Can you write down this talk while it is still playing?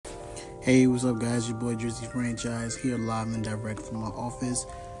Hey, what's up, guys? Your boy Drizzy Franchise here, live and direct from my office.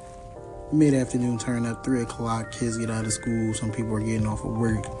 Mid-afternoon turn up, 3 o'clock. Kids get out of school. Some people are getting off of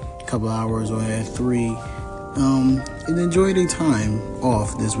work a couple hours or at 3. And enjoy their time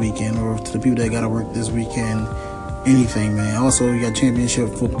off this weekend, or to the people that got to work this weekend, anything, man. Also, you got championship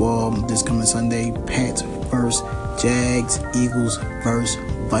football this coming Sunday. Pats versus Jags, Eagles versus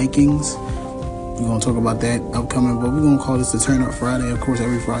Vikings. We're going to talk about that upcoming, but we're going to call this the Turn Up Friday. Of course,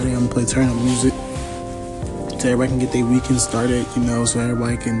 every Friday I'm going to play turn up music so everybody can get their weekend started, so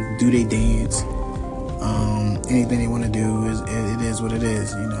everybody can do their dance. Anything they want to do, it is what it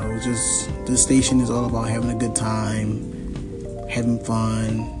is, Just this station is all about having a good time, having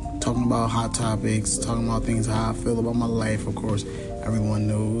fun, talking about hot topics, talking about things, how I feel about my life, of course, everyone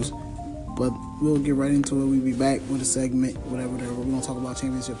knows. But we'll get right into it. We'll be back with a segment, whatever. We're going to talk about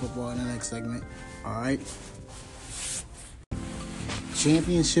championship football in the next segment. All right.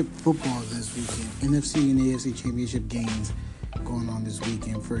 Championship football this weekend. NFC and AFC championship games going on this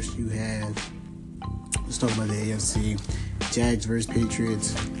weekend. First, you have, let's talk about the AFC. Jags versus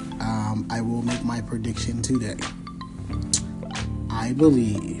Patriots. I will make my prediction today. I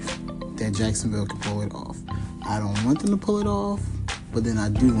believe that Jacksonville can pull it off. I don't want them to pull it off, but then I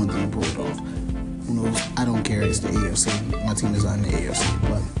do want them to pull it off. Who knows? I don't care. It's the AFC. My team is on the AFC,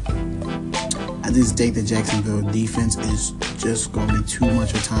 but I just think the Jacksonville defense is just going to be too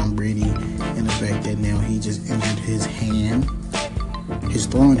much of Tom Brady, and the fact that now he just injured his hand, his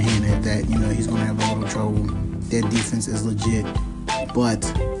throwing hand at that, he's going to have a little trouble. That defense is legit, but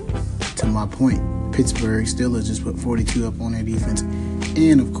to my point, Pittsburgh Steelers just put 42 up on their defense,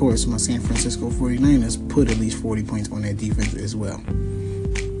 and of course my San Francisco 49ers put at least 40 points on their defense as well.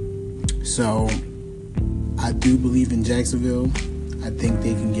 So I do believe in Jacksonville. I think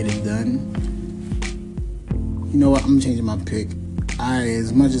they can get it done. You know what? I'm changing my pick.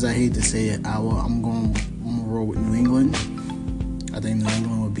 As much as I hate to say it, I'm going to roll with New England. I think New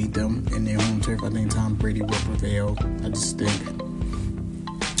England will beat them in their home turf. I think Tom Brady will prevail. I just think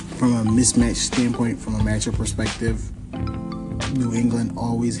from a mismatch standpoint, from a matchup perspective, New England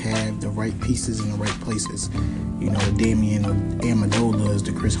always have the right pieces in the right places. The Damian Amendolas,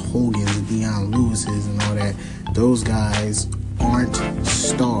 the Chris Hogans, the Deion Lewises, and all that. Those guys aren't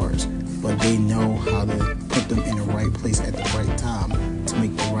stars, but they know how to put them in the right place at the right time to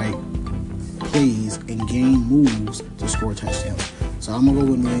make the right plays and game moves to score touchdowns. So I'm going to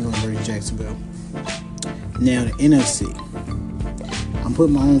go with New England versus Jacksonville. Now, the NFC. I'm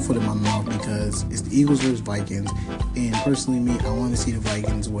putting my own foot in my mouth because it's the Eagles versus Vikings. And personally, I want to see the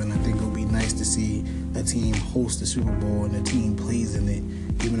Vikings win. I think it would be nice to see a team host the Super Bowl and the team plays in it,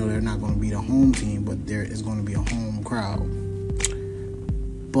 even though they're not going to be the home team, but there is going to be a home crowd.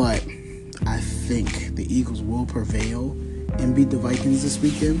 But I think the Eagles will prevail and beat the Vikings this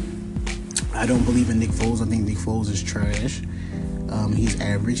weekend. I don't believe in Nick Foles. I think Nick Foles is trash. He's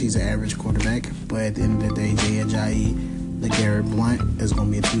average. He's an average quarterback. But at the end of the day, Jay Ajayi, LeGarrette Blount is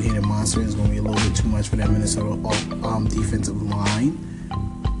going to be a two-headed monster. It's going to be a little bit too much for that Minnesota defensive line.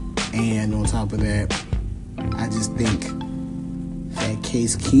 And on top of that, I just think that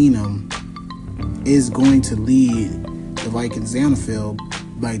Case Keenum is going to lead the Vikings down the field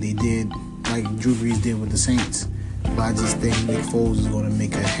like Drew Brees did with the Saints. But I just think Nick Foles is going to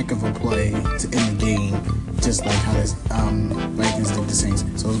make a heck of a play to end the game, just like how the Vikings did the Saints.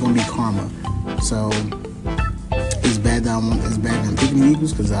 So it's going to be karma. So it's bad that I'm picking the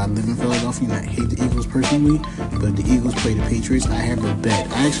Eagles because I live in Philadelphia and I hate the Eagles personally. But the Eagles play the Patriots. I have a bet.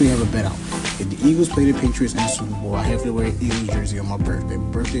 I actually have a bet out. If the Eagles play the Patriots in the Super Bowl, I have to wear an Eagles jersey on my birthday. My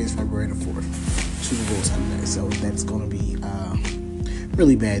birthday is February the 4th. Super Bowl Sunday. So that's going to be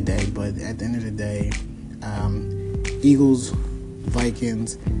really bad day. But at the end of the day, Eagles,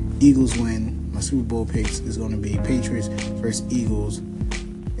 Vikings, Eagles win. My Super Bowl picks is going to be Patriots versus Eagles.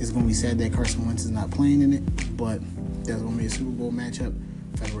 It's going to be sad that Carson Wentz is not playing in it, but that's going to be a Super Bowl matchup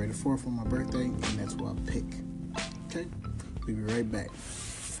February the 4th on my birthday, and that's what I pick. Okay? We'll be right back.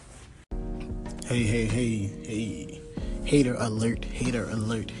 Hey. Hater alert, hater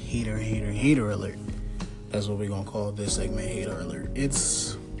alert, hater alert. That's what we're going to call this segment, hater alert.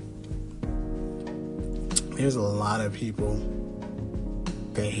 There's a lot of people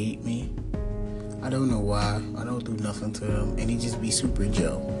that hate me. I don't know why. I don't do nothing to them. And he just be super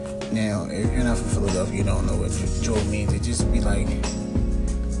Joe. Now, if you're not from Philadelphia, you don't know what Joe means. It just be like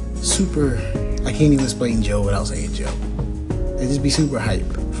super. I can't even explain Joe without saying Joe. It just be super hype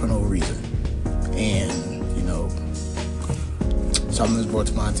for no reason. And, something was brought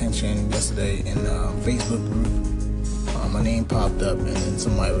to my attention yesterday in the Facebook group. My name popped up and then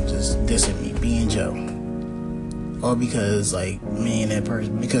somebody was just dissing me, being Joe. All because like me and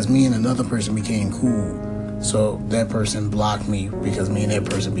another person became cool. So that person blocked me because me and that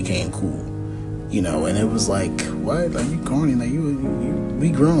person became cool. You know, and it was like, what? Like, you corny? Like, we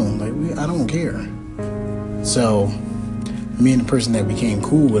grown? Like, I don't care. So, me and the person that became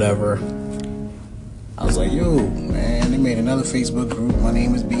cool, whatever, I was like, yo, man, they made another Facebook group. My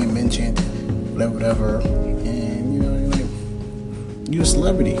name is being mentioned, whatever. And, you know, like, you a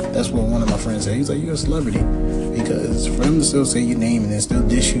celebrity. That's what one of my friends said. He's like, you're a celebrity. Because for them to still say your name and then still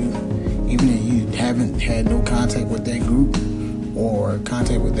dish you, even if you haven't had no contact with that group or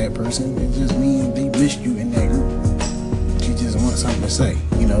contact with that person, it just means they missed you in that group. You just want something to say.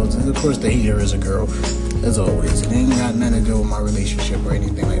 You know, of course the hater is a girl, as always. It ain't got nothing to do with my relationship or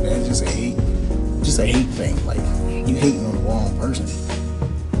anything like that. It's just a hate thing. Like, you hating on the wrong person.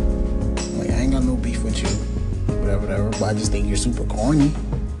 Like, I ain't got no beef with you, whatever, but I just think you're super corny.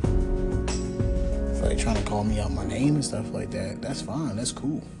 Like, trying to call me out my name and stuff like that, that's fine, that's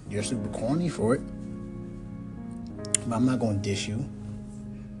cool. You're super corny for it. But I'm not going to dish you.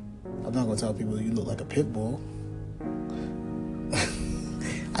 I'm not going to tell people you look like a pit bull.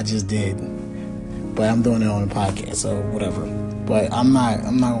 I just did. But I'm doing it on the podcast, so whatever. But I'm not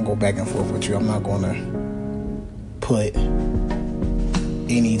going to go back and forth with you. I'm not going to put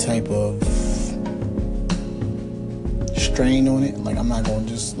any type of strain on it. Like, I'm not going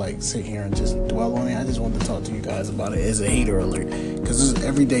to just like sit here and just dwell on it. I just want to talk to you guys about it as a hater alert. Because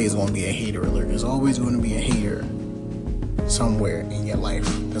every day is going to be a hater alert. There's always going to be a hater somewhere in your life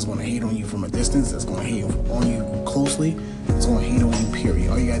that's going to hate on you from a distance, that's going to hate on you closely, that's going to hate on you, period.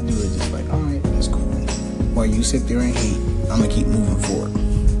 All you got to do is just like, alright, that's cool. While you sit there and hate, I'm going to keep moving forward.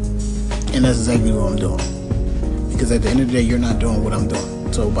 And that's exactly what I'm doing. Because at the end of the day, you're not doing what I'm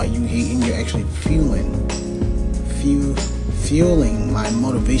doing. So by you hating, you're actually fueling my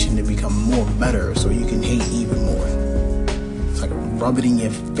motivation to become more better so you can hate even more. It's like rub it in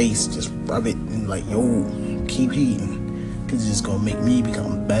your face, just rub it and like, yo, keep hating. Because it's just going to make me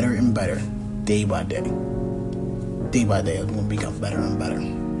become better and better day by day. Day by day, I'm going to become better and better.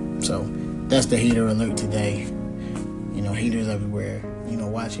 So, that's the hater alert today. You know, haters everywhere. You know,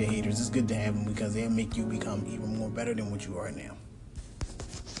 watch your haters. It's good to have them because they'll make you become even more better than what you are now.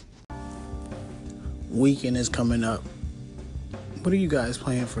 Weekend is coming up. What are you guys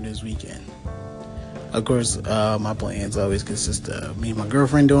planning for this weekend? Of course, my plans always consist of me and my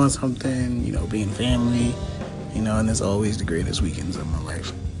girlfriend doing something, you know, being family. You know, and it's always the greatest weekends of my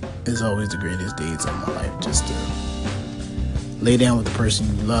life. It's always the greatest days of my life. Just to lay down with the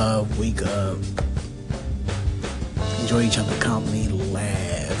person you love, wake up, enjoy each other's company,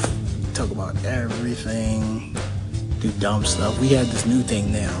 laugh, talk about everything, do dumb stuff. We have this new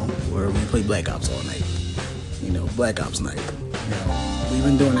thing now where we play Black Ops all night. You know, Black Ops night. You know, we've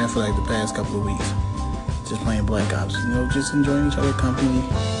been doing that for like the past couple of weeks. Just playing Black Ops. You know, just enjoying each other's company.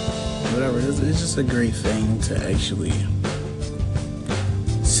 Whatever, it's just a great thing to actually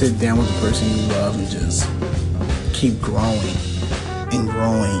sit down with the person you love and just keep growing and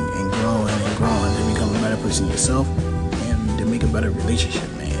growing and growing and growing to become a better person yourself and to make a better relationship,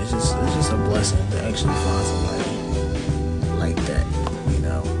 man. It's just a blessing to actually find somebody like that, you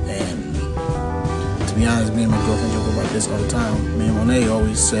know. And to be honest, me and my girlfriend joke about this all the time. Me and Monet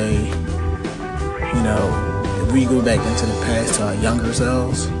always say, you know, if we go back into the past to our younger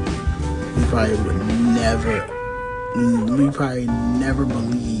selves, we probably never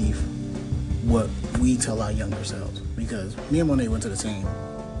believe what we tell our younger selves. Because me and Monet went to the same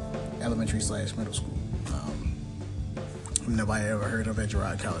elementary/middle school. Nobody ever heard of at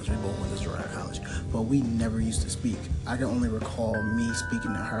Girard College. We both went to Girard College. But we never used to speak. I can only recall me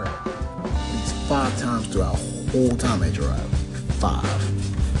speaking to her at least 5 times through our whole time at Girard. 5.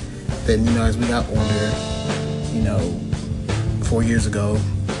 Then, you know, as we got older, you know, 4 years ago,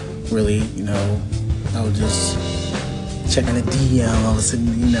 really, you know, I was just checking the DM, all of a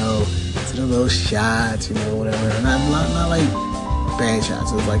sudden, you know, sending little shots, you know, whatever. And not like bad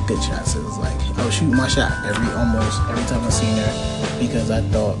shots, it was like good shots. It was like I was shooting my shot almost every time I seen her because I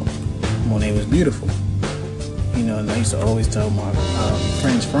thought Monet was beautiful. You know, and I used to always tell my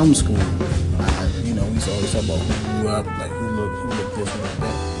friends from school, you know, we used to always talk about who grew up, like who looked this, who looked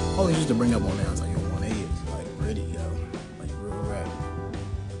that. I always used to bring up Monet. I was like, yo, Monet is like pretty, yo, like real rap.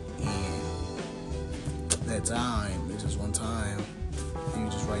 And that time, it was just one time, we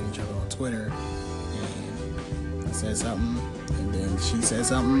were just writing each other on Twitter, and I said something, and then she said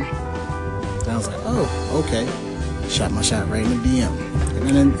something, and I was like, oh, okay. Shot my shot right in the DM,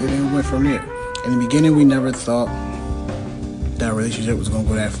 and then it went from there. In the beginning, we never thought that relationship was going to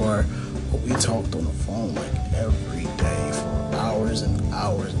go that far, but we talked on the phone like every day for hours and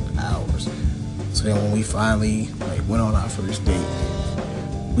hours and hours. So then when we finally went on our first date,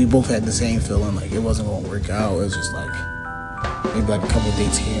 we both had the same feeling like it wasn't gonna work out. It was just like maybe a couple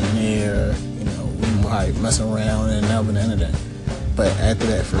dates here and there, we might mess around and that would end of that. But after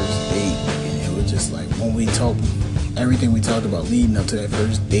that first date, it was just like when we talked, everything we talked about leading up to that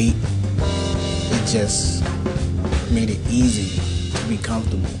first date, it just made it easy to be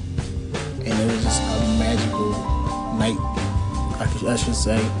comfortable. And it was just a magical night, I should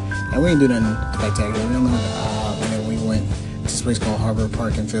say. And we didn't do nothing spectacular. We didn't live in the and then we went to this place called Harbor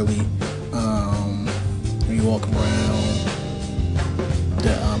Park in Philly. We walk around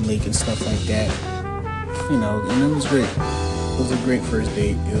the lake and stuff like that. And it was great. It was a great first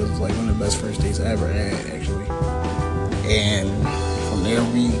date. It was like one of the best first dates I ever had, actually. And from there,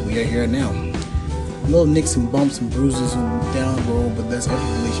 we are here now. Little nicks and bumps and bruises down the road, but that's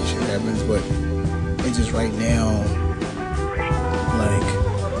every relationship happens. But it's just right now,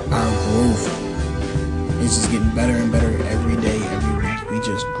 our growth is just getting better and better every day, every week. We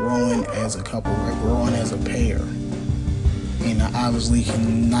just growing as a couple. We're growing as a pair. And I obviously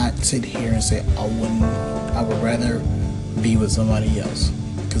cannot sit here and say I would rather be with somebody else,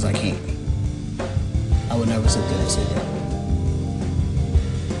 because I can't. I would never sit there and say that,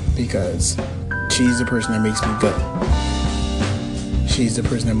 because she's the person that makes me go. She's the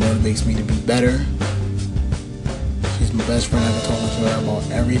person that motivates me to be better. She's my best friend. I can talk to her about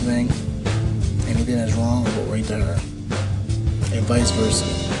everything. Anything that's wrong, I go right to her. And vice versa.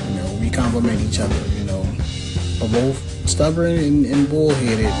 We compliment each other. We're both stubborn and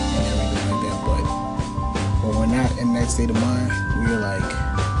bullheaded and everything like that. But when we're not in that state of mind, we're like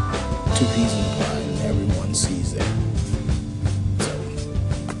two peas in the pod, and everyone sees that. So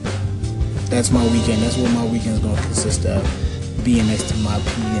that's my weekend. That's what my weekend's going to consist of. Being next to my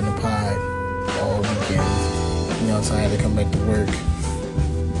pea in the pod all weekend. So I had to come back to work.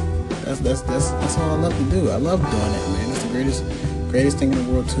 That's all I love to do. I love doing that, man. It's the greatest thing in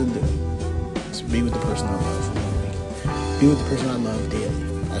the world to do. Is be with the person I love for 1 week. Be with the person I love daily,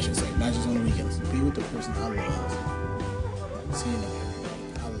 I should say. Not just on the weekends. Be with the person I love. Seeing them every day.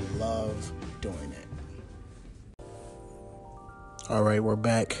 I love doing that. Alright, we're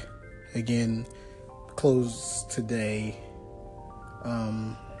back again. Close today.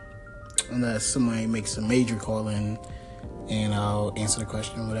 Unless somebody makes a major call in and I'll answer the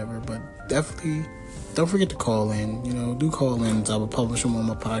question or whatever. But definitely don't forget to call in. Do call ins. I will publish them on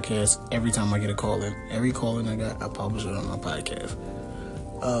my podcast every time I get a call in. Every call in I got, I publish it on my podcast.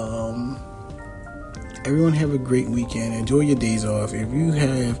 Everyone have a great weekend. Enjoy your days off. If you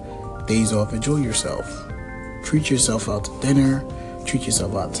have days off, enjoy yourself. Treat yourself out to dinner. Treat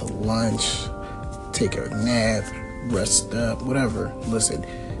yourself out to lunch. Take a nap. Rest up. Whatever. Listen.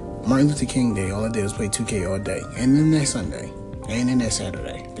 Martin Luther King Day, all I did was play 2K all day. And then that Sunday. And then that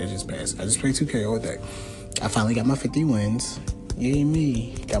Saturday. That just passed. I just played 2K all day. I finally got my 50 wins. Yay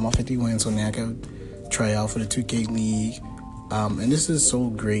me. Got my 50 wins, so now I can try out for the 2K League. And this is so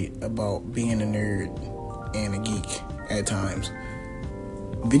great about being a nerd and a geek at times.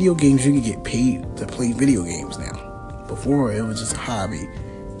 Video games, you can get paid to play video games now. Before, it was just a hobby.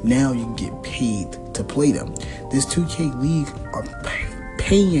 Now you can get paid to play them. This 2K League are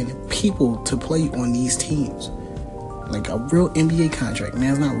paying people to play on these teams. Like a real NBA contract.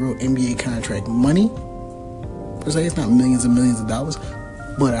 Now, it's not real NBA contract money, per se. It's not millions and millions of dollars,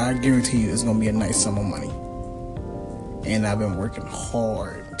 but I guarantee you it's going to be a nice sum of money. And I've been working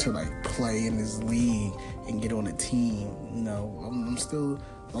hard to play in this league and get on a team. I'm still,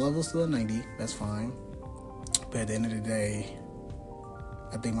 my level's still at 90. That's fine. But at the end of the day,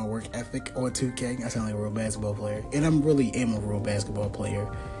 I think my work ethic on 2K, I sound like a real basketball player. And I really am a real basketball player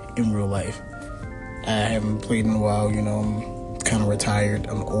in real life. I haven't played in a while, I'm kind of retired.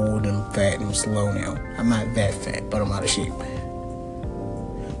 I'm old and fat and slow now. I'm not that fat, but I'm out of shape.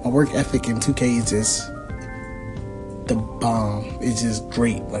 My work ethic in 2K is just the bomb. It's just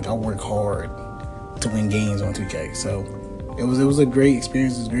great. I work hard to win games on 2K. So it was a great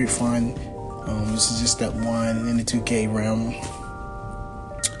experience. It was great fun. This is just step one in the 2K realm.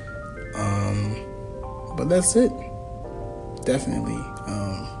 But that's it. Definitely.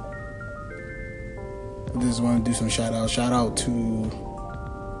 I just want to do some shout out. Shout out to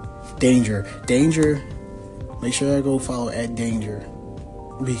Danger. Danger. Make sure I go follow at Danger.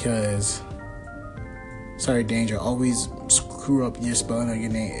 Because, sorry Danger, always screw up your spelling of your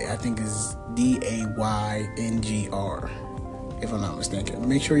name. I think it's Dayngr, if I'm not mistaken.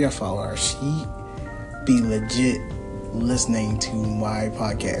 Make sure y'all follow her. She be legit listening to my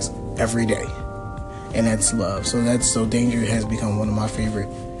podcast every day. And that's love. So Danger has become one of my favorite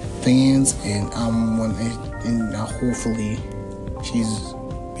fans, and hopefully she's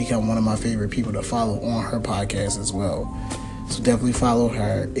become one of my favorite people to follow on her podcast as well. So definitely follow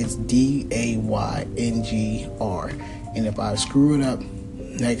her. It's DAYNGR. And if I screw it up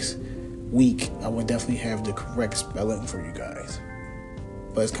next week, I will definitely have the correct spelling for you guys.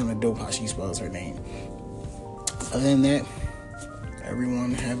 But it's kind of dope how she spells her name. Other than that,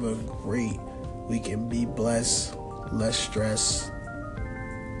 everyone have a great weekend. Be blessed, less stress.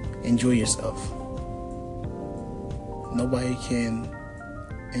 Enjoy yourself. Nobody can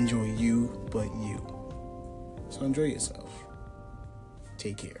enjoy you but you. So enjoy yourself.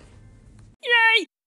 Take care.